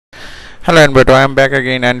Hello and I am back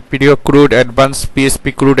again, and PDO Crud advanced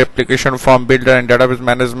PHP CRUD application form builder and database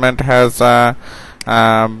management has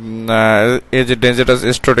is a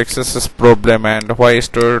dangerous stored XSS problem. And why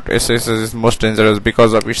stored XSS is most dangerous?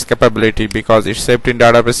 Because of its capability, because it's saved in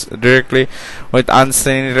database directly with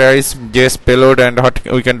unsanitized JS payload, and what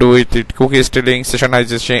we can do with it: cookie stealing, session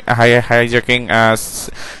hijacking,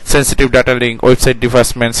 sensitive data link, website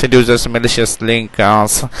defacement, seducers, malicious link,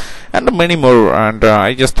 and many more. And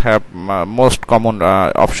I just have most common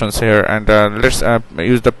options here, and let's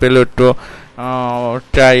use the payload to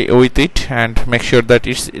try with it and make sure that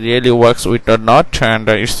it really works with or not, and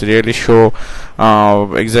it's really show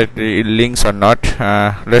exactly links or not.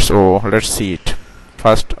 Let's see it.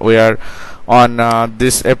 First, we are on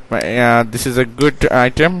this app. This is a good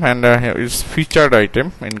item, and it's featured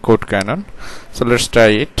item in Code Canon. So let's try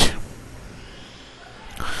it.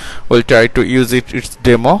 We'll try to use it. It's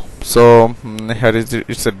demo. So here is it.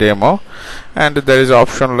 It's a demo, and there is an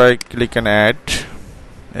option like click and add.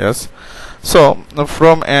 Yes. So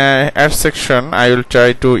from add section, I will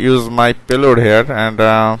try to use my payload here, and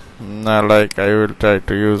like I will try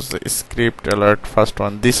to use script alert. First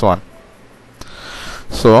one, this one.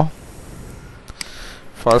 So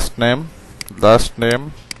first name, last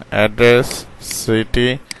name, address,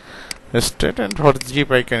 city, state, and for zip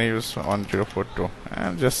I can use 1042,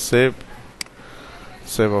 and just save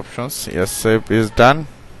options. Yes, save is done.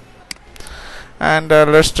 And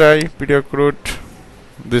let's try PDO Crud,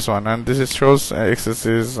 this one, and this is shows access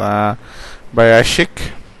is by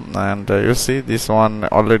Hijacking, and you see this one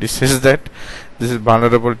already says that this is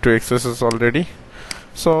vulnerable to XSS already.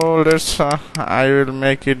 So let's I will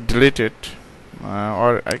make it delete it,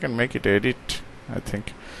 or I can make it edit, I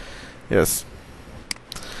think. Yes,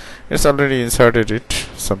 it's already inserted it,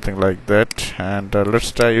 something like that. And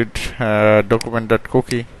let's try it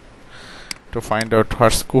document.cookie to find out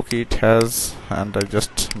what cookie it has, and I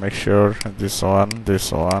just make sure this one,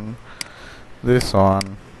 this one, this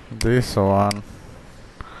one, this one,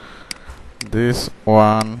 this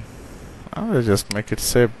one. I'll just make it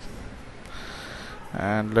save,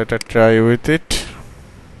 and let us try with it.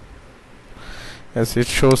 Yes, it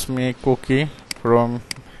shows me cookie from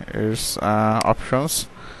its options,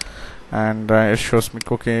 and it shows me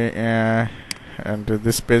cookie, and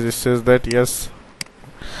this page it says that yes,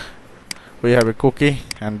 we have a cookie,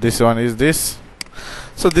 and this one is this.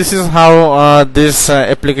 So this is how this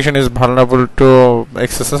application is vulnerable to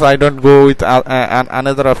XSS. I don't go with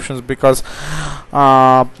another options because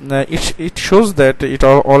it shows that it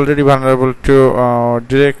are already vulnerable to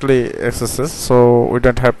directly XSS, so we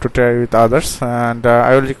don't have to try with others. And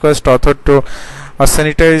I will request author to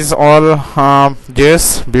sanitize all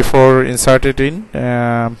JS before insert it in.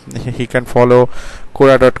 He can follow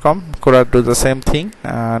Quora.com. Quora do the same thing.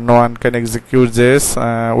 No one can execute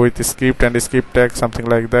JS with script and script tag, something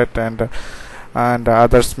like that, and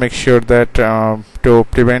others make sure that to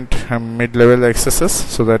prevent mid-level XSS,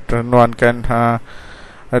 so that no one can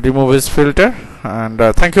remove his filter. And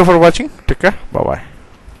thank you for watching. Take care. Bye bye.